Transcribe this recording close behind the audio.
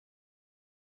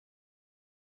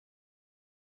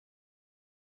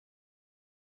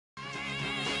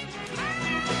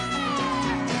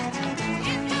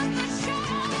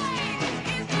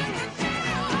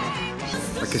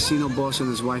casino boss and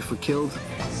his wife were killed,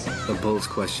 but both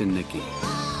question Nicky.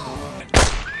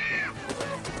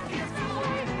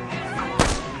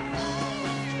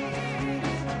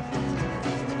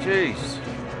 Jeez.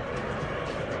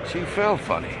 She fell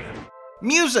funny.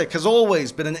 Music has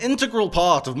always been an integral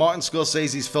part of Martin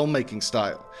Scorsese's filmmaking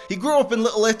style. He grew up in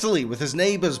Little Italy with his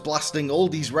neighbours blasting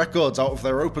oldies records out of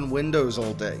their open windows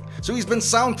all day, so he's been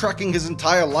soundtracking his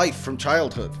entire life from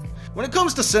childhood. When it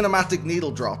comes to cinematic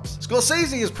needle drops,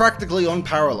 Scorsese is practically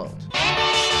unparalleled.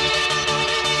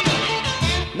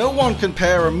 No one can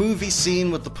pair a movie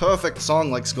scene with the perfect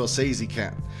song like Scorsese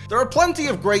can. There are plenty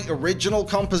of great original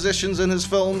compositions in his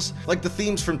films, like the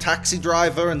themes from Taxi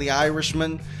Driver and The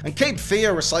Irishman, and Cape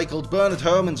Fear recycled Bernard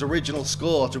Herrmann's original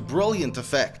score to brilliant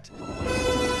effect.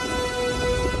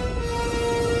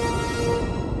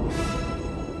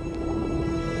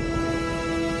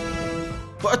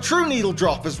 But a true needle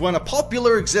drop is when a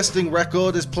popular existing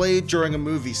record is played during a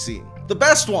movie scene. The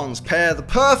best ones pair the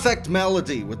perfect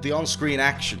melody with the on-screen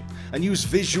action, and use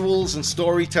visuals and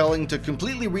storytelling to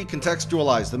completely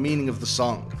recontextualize the meaning of the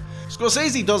song.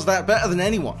 Scorsese does that better than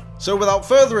anyone, so without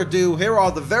further ado, here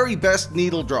are the very best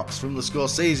needle drops from the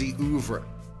Scorsese oeuvre.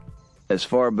 As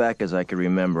far back as I can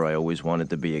remember, I always wanted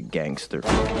to be a gangster.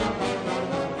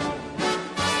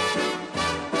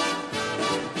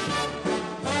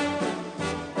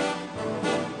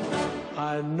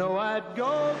 I know I'd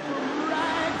go from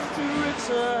rags to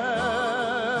riches.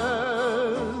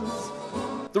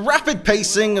 The rapid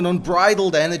pacing and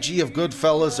unbridled energy of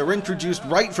Goodfellas are introduced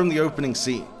right from the opening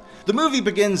scene. The movie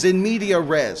begins in media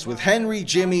res, with Henry,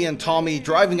 Jimmy, and Tommy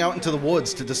driving out into the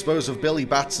woods to dispose of Billy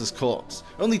Batts' corpse,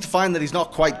 only to find that he's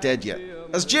not quite dead yet.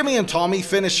 As Jimmy and Tommy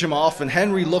finish him off and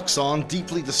Henry looks on,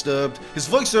 deeply disturbed, his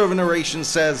voiceover narration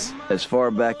says, "As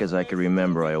far back as I can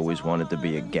remember, I always wanted to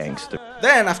be a gangster."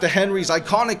 Then, after Henry's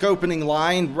iconic opening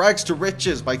line, Rags to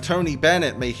Riches by Tony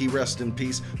Bennett, may he rest in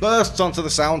peace, bursts onto the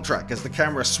soundtrack as the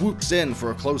camera swoops in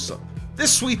for a close-up.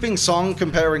 This sweeping song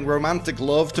comparing romantic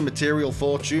love to material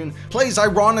fortune plays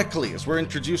ironically as we're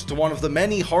introduced to one of the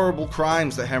many horrible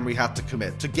crimes that Henry had to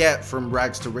commit to get from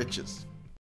rags to riches.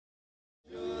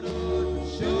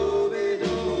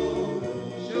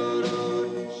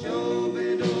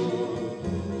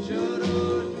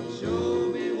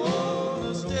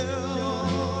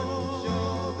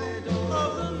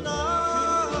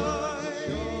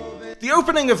 The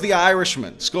opening of The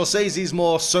Irishman, Scorsese's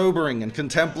more sobering and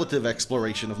contemplative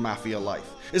exploration of mafia life,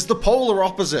 is the polar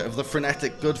opposite of the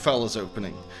frenetic Goodfellas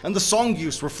opening, and the song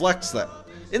use reflects that.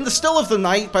 In the Still of the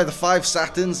Night by the Five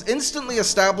Satins instantly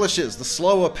establishes the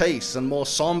slower pace and more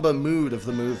somber mood of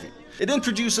the movie. It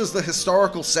introduces the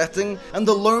historical setting and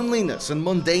the loneliness and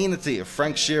mundanity of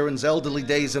Frank Sheeran's elderly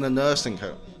days in a nursing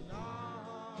home.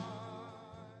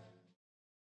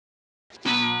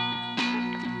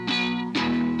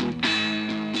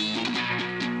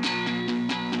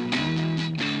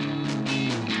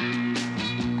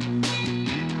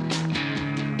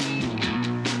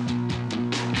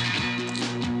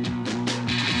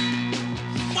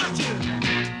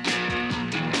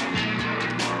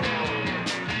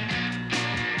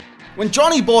 When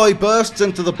Johnny Boy bursts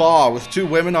into the bar with two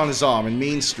women on his arm in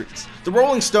Mean Streets, the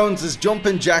Rolling Stones'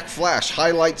 Jumpin' Jack Flash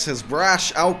highlights his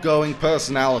brash, outgoing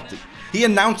personality. He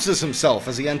announces himself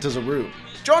as he enters a room.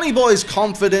 Johnny Boy's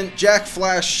confident, Jack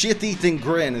Flash shit-eating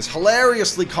grin is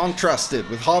hilariously contrasted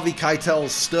with Harvey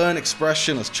Keitel's stern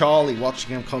expression as Charlie watching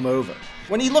him come over.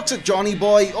 When he looks at Johnny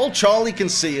Boy, all Charlie can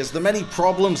see is the many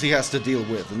problems he has to deal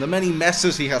with and the many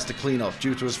messes he has to clean up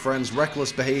due to his friend's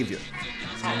reckless behavior.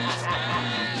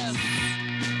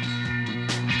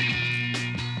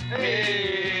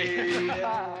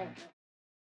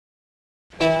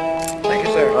 Thank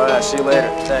you, sir. Alright, see you later.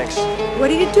 Thanks. What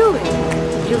are you doing?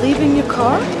 You're leaving your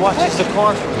car? Watches the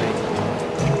car for me.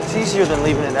 It's easier than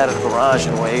leaving it out of the garage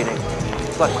and waiting.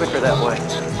 It's a lot quicker that way.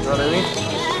 You know what I mean?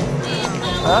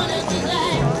 Huh?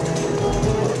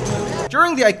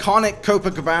 During the iconic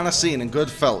Copacabana scene in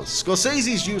Goodfellas,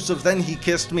 Scorsese's use of Then He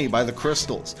Kissed Me by the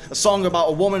Crystals, a song about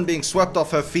a woman being swept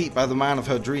off her feet by the man of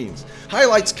her dreams,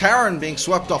 highlights Karen being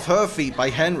swept off her feet by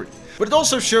Henry. But it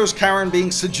also shows Karen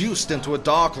being seduced into a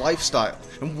dark lifestyle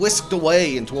and whisked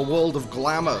away into a world of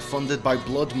glamour funded by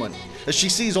blood money, as she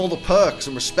sees all the perks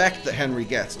and respect that Henry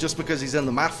gets just because he's in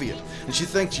the mafia, and she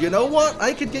thinks, you know what,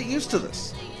 I could get used to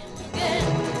this.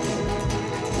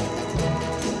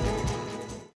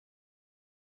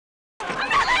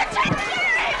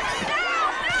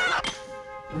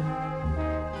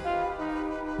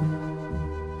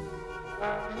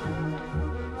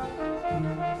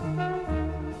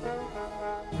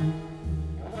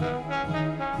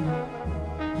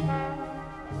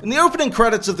 In And the opening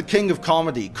credits of The King of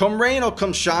Comedy, Come Rain or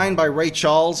Come Shine by Ray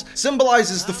Charles,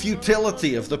 symbolizes the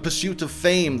futility of the pursuit of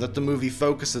fame that the movie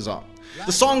focuses on.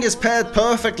 The song is paired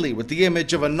perfectly with the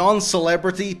image of a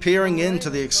non-celebrity peering into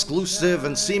the exclusive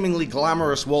and seemingly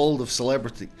glamorous world of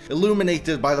celebrity,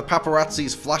 illuminated by the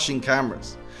paparazzi's flashing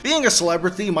cameras. Being a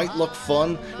celebrity might look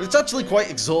fun, but it's actually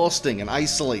quite exhausting and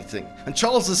isolating, and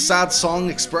Charles' sad song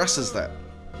expresses that.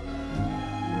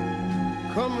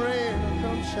 Come rain or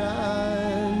come shine.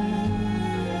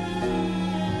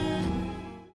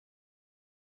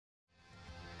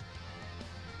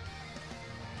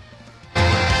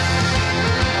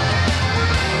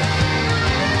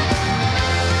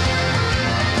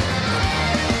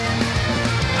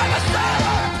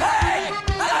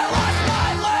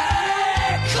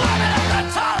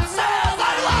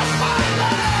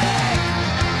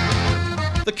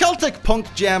 The Celtic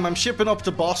punk gem I'm Shipping Up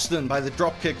to Boston by the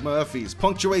Dropkick Murphys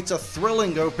punctuates a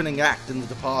thrilling opening act in The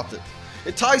Departed.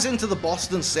 It ties into the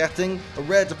Boston setting, a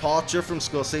rare departure from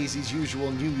Scorsese's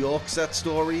usual New York set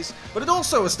stories, but it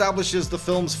also establishes the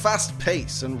film's fast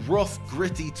pace and rough,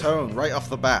 gritty tone right off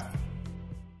the bat.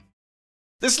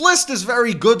 This list is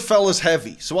very Goodfellas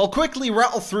heavy, so I'll quickly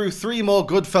rattle through 3 more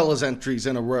Goodfellas entries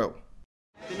in a row.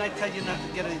 Didn't I tell you not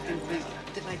to get anything big?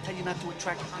 Didn't I tell you not to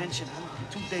attract attention?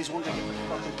 In 2 days, one guy gets a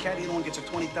fucking caddy, and one gets a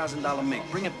 $20,000 make.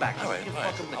 Bring it back. All right.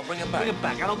 I'll bring it back. Bring it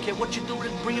back. I don't care what you do with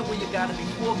it. Bring it where you got it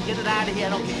before. Get it out of here. I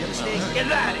don't care. You understand? Get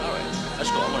it out of here. All right.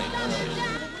 Let's go. Money.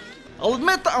 I'll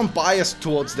admit that I'm biased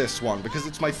towards this one because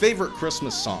it's my favorite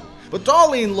Christmas song, but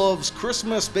Darlene Love's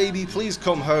Christmas Baby Please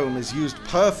Come Home is used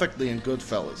perfectly in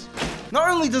Goodfellas. Not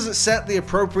only does it set the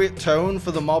appropriate tone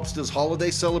for the mobsters'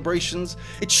 holiday celebrations,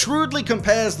 it shrewdly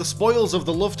compares the spoils of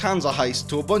the Lufthansa heist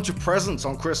to a bunch of presents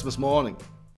on Christmas morning.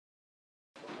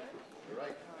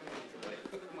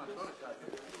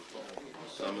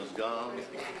 Summer's gone,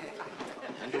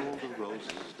 and all the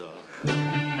roses dark.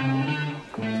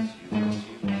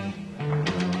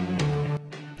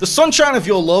 The Sunshine of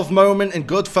Your Love moment in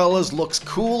Goodfellas looks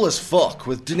cool as fuck,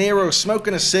 with De Niro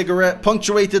smoking a cigarette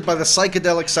punctuated by the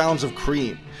psychedelic sounds of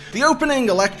Cream. The opening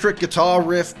electric guitar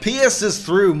riff pierces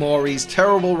through Maury's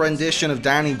terrible rendition of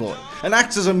Danny Boy, and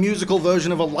acts as a musical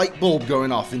version of a light bulb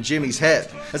going off in Jimmy's head,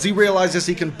 as he realizes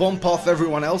he can bump off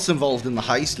everyone else involved in the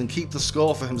heist and keep the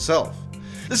score for himself.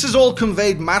 This is all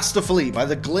conveyed masterfully by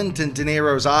the glint in De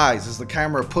Niro's eyes as the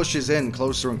camera pushes in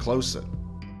closer and closer.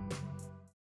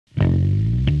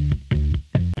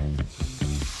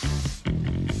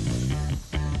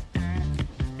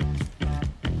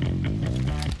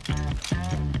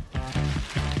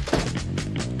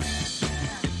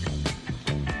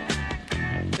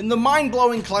 In the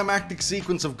mind-blowing climactic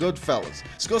sequence of Goodfellas,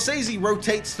 Scorsese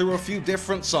rotates through a few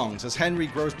different songs as Henry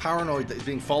grows paranoid that he's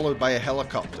being followed by a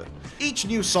helicopter. Each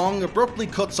new song abruptly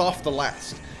cuts off the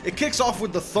last. It kicks off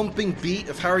with the thumping beat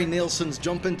of Harry Nilsson's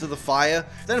Jump Into the Fire,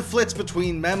 then flits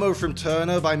between Memo from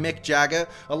Turner by Mick Jagger,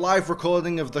 a live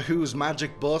recording of The Who's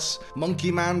Magic Bus,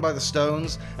 Monkey Man by the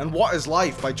Stones, and What Is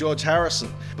Life by George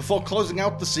Harrison, before closing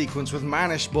out the sequence with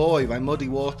Mannish Boy by Muddy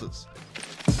Waters.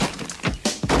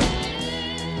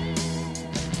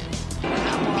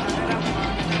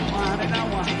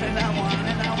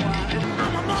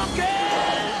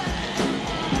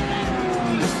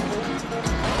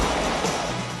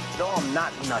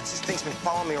 Not nuts. This thing's been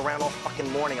following me around all fucking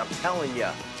morning, I'm telling you.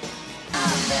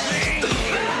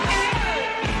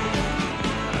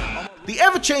 The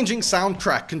ever-changing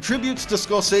soundtrack contributes to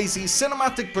Scorsese's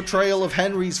cinematic portrayal of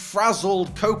Henry's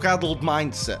frazzled, coke-addled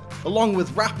mindset, along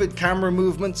with rapid camera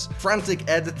movements, frantic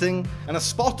editing, and a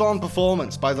spot-on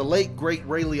performance by the late great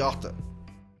Ray Liotta.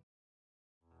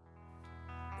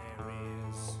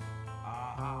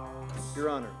 Your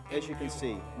Honor, as you can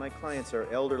see, my clients are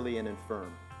elderly and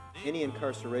infirm. Any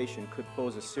incarceration could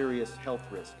pose a serious health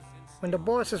risk. When the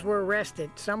bosses were arrested,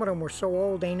 some of them were so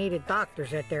old they needed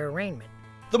doctors at their arraignment.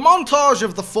 The montage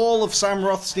of the fall of Sam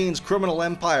Rothstein's criminal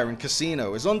empire in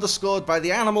Casino is underscored by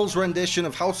the Animals' rendition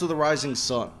of House of the Rising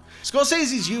Sun.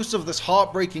 Scorsese's use of this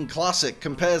heartbreaking classic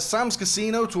compares Sam's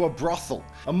Casino to a brothel,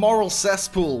 a moral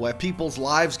cesspool where people's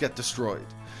lives get destroyed.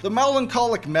 The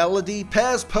melancholic melody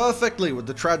pairs perfectly with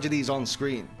the tragedies on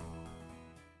screen.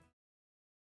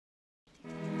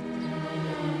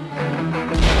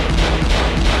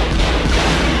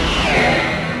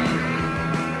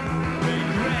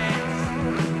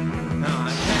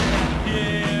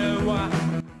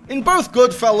 In both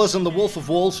Goodfellas and The Wolf of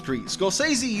Wall Street,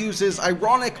 Scorsese uses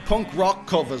ironic punk rock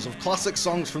covers of classic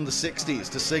songs from the 60s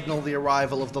to signal the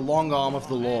arrival of the long arm of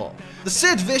the law. The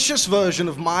Sid Vicious version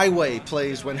of My Way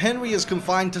plays when Henry is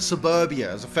confined to suburbia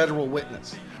as a federal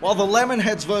witness, while the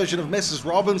Lemonheads version of Mrs.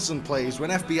 Robinson plays when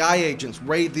FBI agents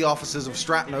raid the offices of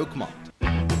Stratton Oakmont.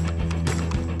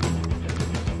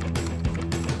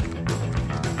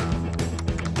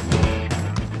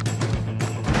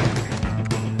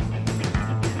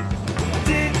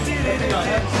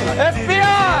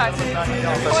 FBI!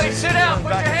 Everybody sit down, put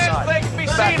your hands where they can be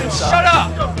seen and shut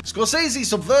up! Scorsese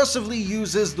subversively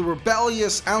uses the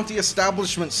rebellious,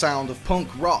 anti-establishment sound of punk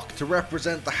rock to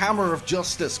represent the hammer of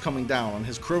justice coming down on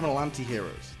his criminal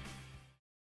anti-heroes.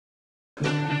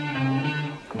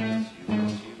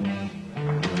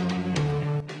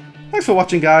 Thanks for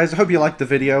watching, guys. I hope you liked the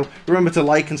video. Remember to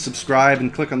like and subscribe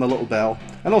and click on the little bell.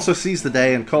 And also seize the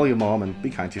day and call your mom and be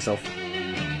kind to yourself.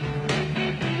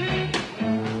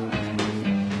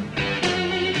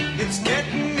 It's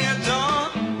getting near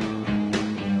dawn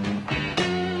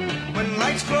when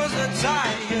lights close the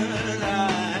tire.